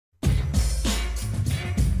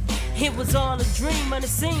It was all a dream on the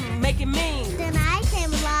scene, making mean. Then I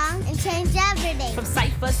came along and changed everything. From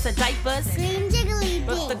ciphers to diapers, Green jiggly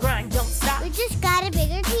but the things. grind don't stop. We just got a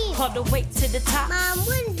bigger team. All the way to the top. Mom,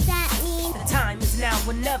 what does that mean? The time is now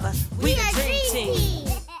or never. We the are dream team.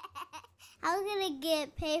 I'm gonna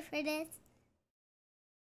get paid for this.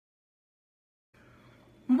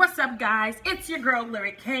 What's up, guys? It's your girl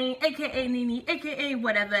Lyric Kane, aka Nene, aka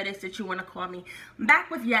whatever it is that you want to call me. I'm back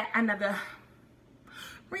with yet another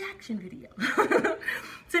reaction video.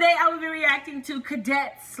 Today I will be reacting to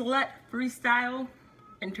Cadet Slut Freestyle.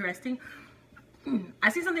 Interesting. I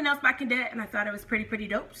see something else by Cadet and I thought it was pretty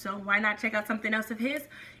dope, so why not check out something else of his?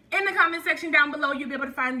 In the comment section down below, you'll be able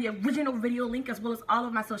to find the original video link as well as all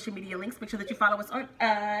of my social media links. Make sure that you follow us on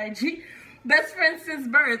IG. Best friends since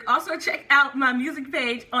birth. Also check out my music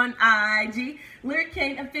page on IG, Lyric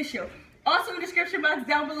Kane Official. Also in the description box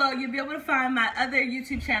down below, you'll be able to find my other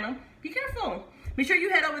YouTube channel. Be careful. Make sure you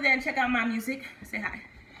head over there and check out my music. Say hi.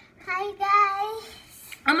 Hi, guys.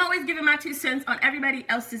 I'm always giving my 2 cents on everybody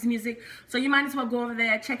else's music, so you might as well go over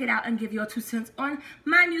there, check it out, and give your 2 cents on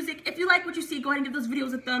my music. If you like what you see, go ahead and give those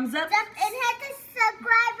videos a thumbs up. And hit the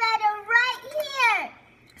subscribe button right here.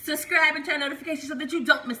 Subscribe and turn notifications so that you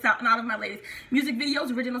don't miss out on all of my latest music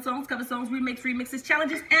videos, original songs, cover songs, remakes, remixes,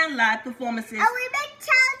 challenges, and live performances. And we make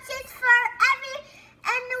challenges for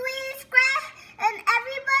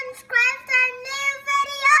everyone subscribes our new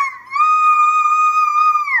video.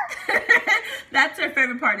 That's her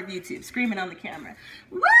favorite part of YouTube, screaming on the camera.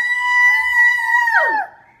 Woo!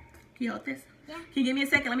 Can you hold this? Yeah. Can you give me a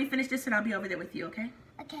second? Let me finish this and I'll be over there with you, okay?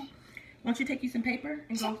 Okay. Why don't you take you some paper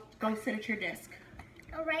and go sit at your desk.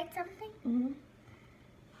 I'll write something?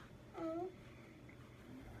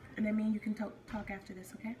 And then me and you can talk after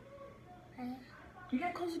this, okay? You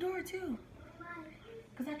gotta close the door too. Why?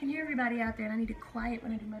 Because I can hear everybody out there and I need it quiet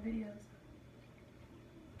when I do my videos.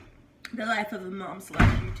 The life of a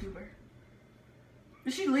mom/YouTuber.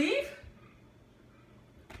 Did she leave?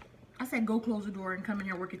 I said go close the door and come in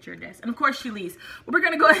here and work at your desk. And of course she leaves. But we're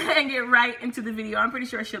gonna go ahead and get right into the video. I'm pretty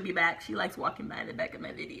sure she'll be back. She likes walking by in the back of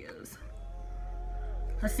my videos.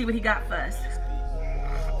 Let's see what he got first.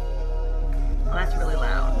 Oh, that's really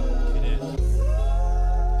loud. It is.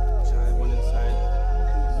 Child one inside.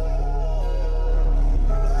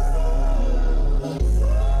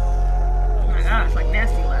 Oh my gosh, like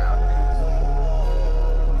nasty loud.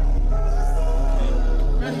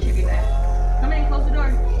 No, she should be back. Come in, close the door.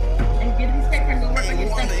 And get these papers and go work on your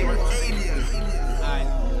stuff.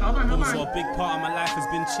 Hold on. So a big part of my life has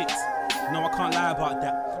been chicks. No, I can't lie about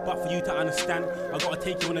that. But for you to understand, I gotta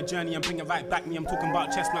take you on a journey and bring it right back me. I'm talking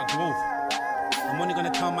about Chestnut Grove. I'm only gonna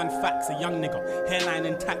tell man facts, a young nigga, hairline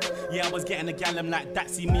intact. Yeah, I was getting a gallon like that.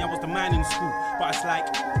 See me, I was the man in school. But it's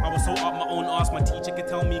like, I was so up my own arse, my teacher could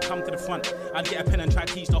tell me, come to the front. I'd get a pen and try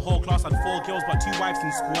to teach the whole class. I had 4 girls, but 2 wives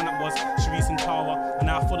in school, and that was Sharice and Tara. And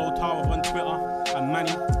now I follow Tara on Twitter, and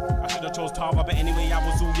Manny. I should have chose Tara, but anyway, I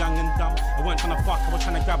was all young and dumb. I weren't trying to fuck, I was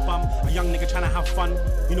trying to grab bum. A young nigga trying to have fun.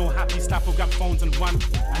 You know, happy slap or grab phones and run.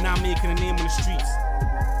 And now I'm making a name on the streets.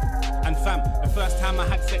 And fam, the first time I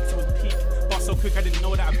had sex, it was peak. But so quick, I didn't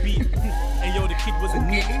know that I'd beat. And yo, the kid was a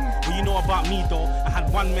nick. Well, you know about me though. I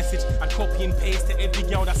had one message, I'd copy and paste to every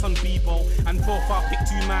girl that's on Bebo. And profile pic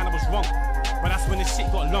 2 man, I was wrong. But that's when the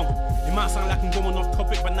shit got long. It might sound like I'm going off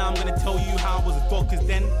topic, but now I'm gonna tell you how I was a dog. Cause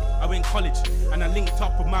then I went college and I linked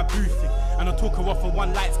up with my boo thing. And I took her off for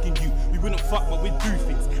one light skin you. We wouldn't fuck, but we'd do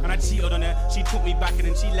things. And I cheated on her, she took me back and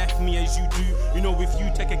then she left me as you do. You know, if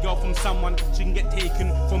you take a girl from someone, she can get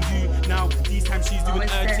taken from you. Now, these times she's doing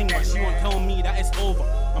her thing, but she won't tell me that it's over.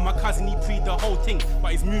 And my cousin, he preed the whole thing,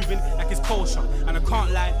 but he's moving like it's kosher. And I can't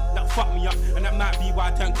lie, that fucked me up. And that might be why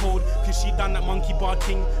I turned cold. Cause she done that monkey bar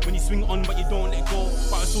thing. When you swing on, but you don't let go.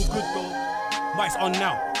 But it's all good though. But it's on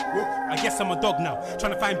now. I guess I'm a dog now.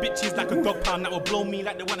 Trying to find bitches like a dog pound that will blow me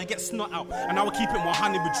like they wanna get snot out. And I will keep it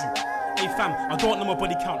 100 with you. Hey fam, I don't know my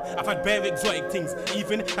body count. I've had bare exotic things.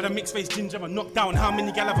 Even had a mixed face ginger and knocked down. How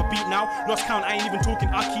many gal have I beat now? Lost count, I ain't even talking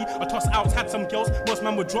Aki. I toss outs, had some girls. Most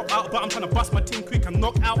man would drop out, but I'm trying to bust my ting quick and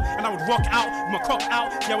knock out. And I would rock out with my cock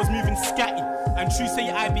out. Yeah, I was moving scatty. And true say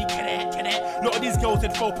I be cadet. Lot of these girls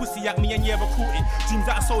had throw pussy at me and yeah, ever caught it. Dreams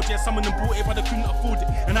that I sold, yeah, some of them bought it, but they couldn't afford it.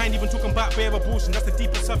 And I ain't even talking about bare abortion, that's the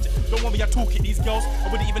deeper subject. Don't worry, I talk it. These girls,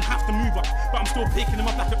 I wouldn't even have to move up, but I'm still picking them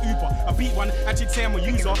up like an Uber. I beat one, I should say I'm a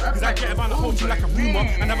user, cause I get around the whole like a rumor.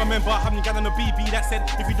 And I remember having a gal on a BB that said,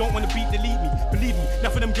 if you don't want to beat, delete me. Believe me,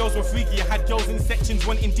 enough of them girls were freaky. I had girls in sections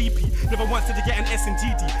wanting DP. Never once did they get an S and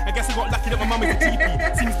GD. I guess I got lucky that my mum is a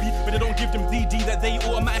GP. Seems be, but they don't give them DD that they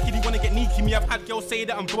automatically want to get sneaky. Me, I've had girls say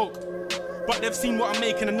that I'm broke. But they've seen what I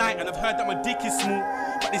make in the night and I've heard that my dick is small.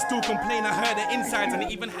 But they still complain, I heard their insides, and they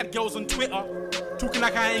even had girls on Twitter talking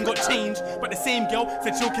like I ain't got change. But the same girl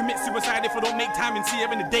said she'll commit suicide if I don't make time and see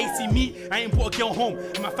her in the day. See me, I ain't brought a girl home,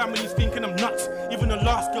 and my family's thinking I'm nuts. Even the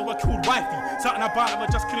last girl I killed wifey, something about her I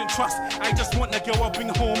just couldn't trust. I just want the girl I bring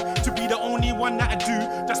home to be the only one that I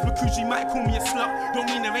do. Just because she might call me a slut, don't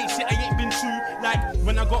mean there ain't shit I ain't been through. Like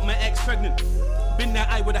when I got my ex pregnant, been there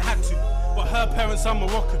I would've had to. But her parents are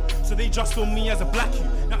Moroccan, so they just saw me as a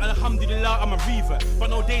blackie. Now alhamdulillah I'm a revert, but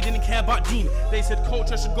no, they didn't care about Dean. They said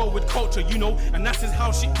culture should go with culture, you know, and that's just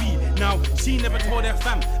how shit be. Now, she never told her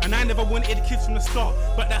fam, and I never wanted kids from the start.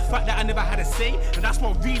 But that fact that I never had a say, and that's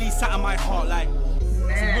what really sat in my heart, like,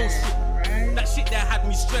 some real shit. That shit there had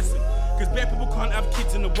me stressing, cause bare people can't have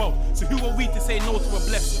kids in the world, so who are we to say no to a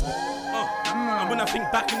blessing? And when I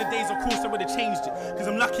think back in the days, of course I would've changed it, cause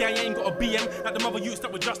I'm lucky I ain't got a BM like the mother used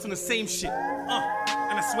that were just on the same shit.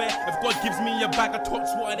 And I swear, if God gives me a bag of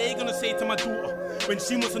tots, what are they gonna say to my daughter when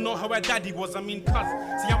she wants to know how her daddy was? I mean, cuz,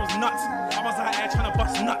 see, I was nuts. I was out here trying to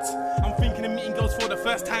bust nuts. I'm thinking of meeting girls for the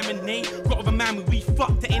first time in May. Got with a man with we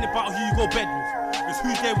fucked. It ain't about who you go bed with, it's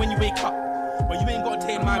who's there when you wake up. But you ain't gotta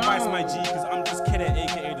take my advice, my G, cause I'm just CADET,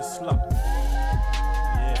 aka the slut.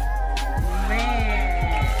 Yeah. Man.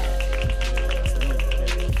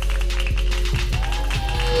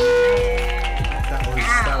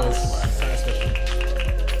 That was satisfying.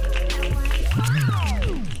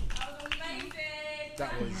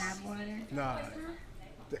 That was nah.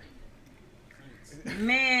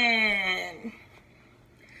 Man,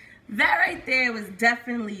 that right there was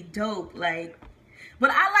definitely dope. Like,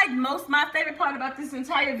 but I like my favorite part about this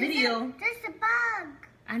entire video. There's a bug.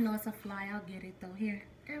 I know it's a fly. I'll get it though. Here,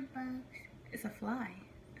 They're bugs. it's a fly.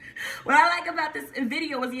 What I like about this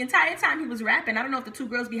video was the entire time he was rapping, I don't know if the two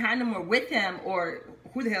girls behind him were with him or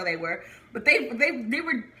who the hell they were, but they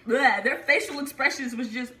were, their facial expressions was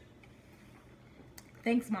just,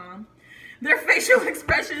 thanks mom. Their facial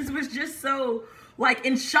expressions was just so, like,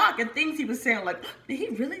 in shock at things he was saying, like, did he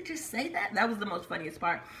really just say that? That was the most funniest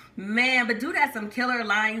part. Man, but dude had some killer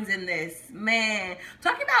lines in this. Man,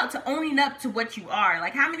 talking about to owning up to what you are.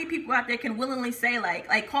 Like, how many people out there can willingly say,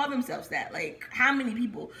 like call themselves that? Like, how many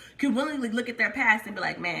people can willingly look at their past and be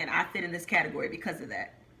like, man, I fit in this category because of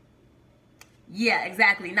that? Yeah,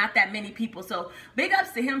 exactly. Not that many people. So big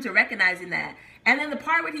ups to him to recognizing that. And then the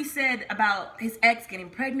part where he said about his ex getting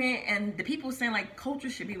pregnant and the people saying like culture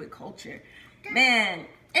should be with culture. Man,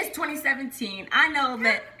 it's 2017. I know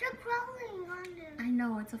that. They're crawling on them. I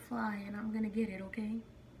know it's a fly and I'm gonna get it, okay?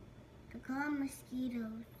 They're called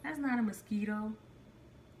mosquitoes. That's not a mosquito.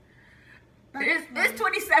 Butterflies. It's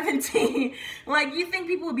 2017. Like, you think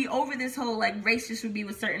people would be over this whole, like, racist would be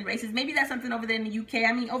with certain races. Maybe that's something over there in the UK.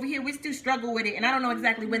 I mean, over here, we still struggle with it. And I don't know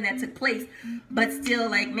exactly when that took place. But still,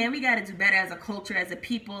 like, man, we got to do better as a culture, as a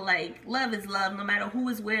people. Like, love is love, no matter who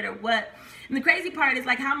is where or what. And the crazy part is,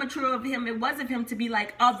 like, how mature of him it was of him to be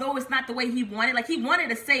like, although it's not the way he wanted. Like, he wanted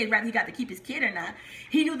to say whether he got to keep his kid or not.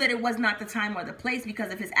 He knew that it was not the time or the place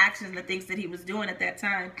because of his actions and the things that he was doing at that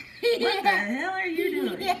time. What the hell are you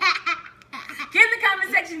doing? Get in the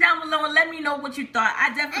comment section down below and let me know what you thought.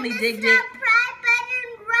 I definitely digged it. Subscribe button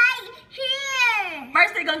right here.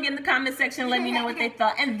 First, they're going to get in the comment section and let me know what they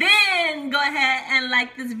thought. And then go ahead and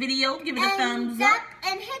like this video. Give it a thumbs up.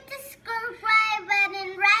 And hit the subscribe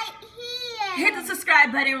button right here. Hit the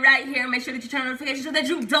subscribe button right here. Make sure that you turn on notifications so that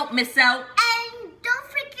you don't miss out. And don't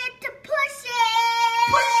forget to push it.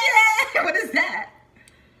 Push it. What is that?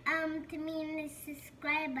 To mean the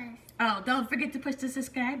subscribers. Oh, don't forget to push the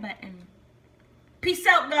subscribe button. Peace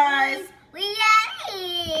out, guys. We are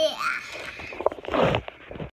here.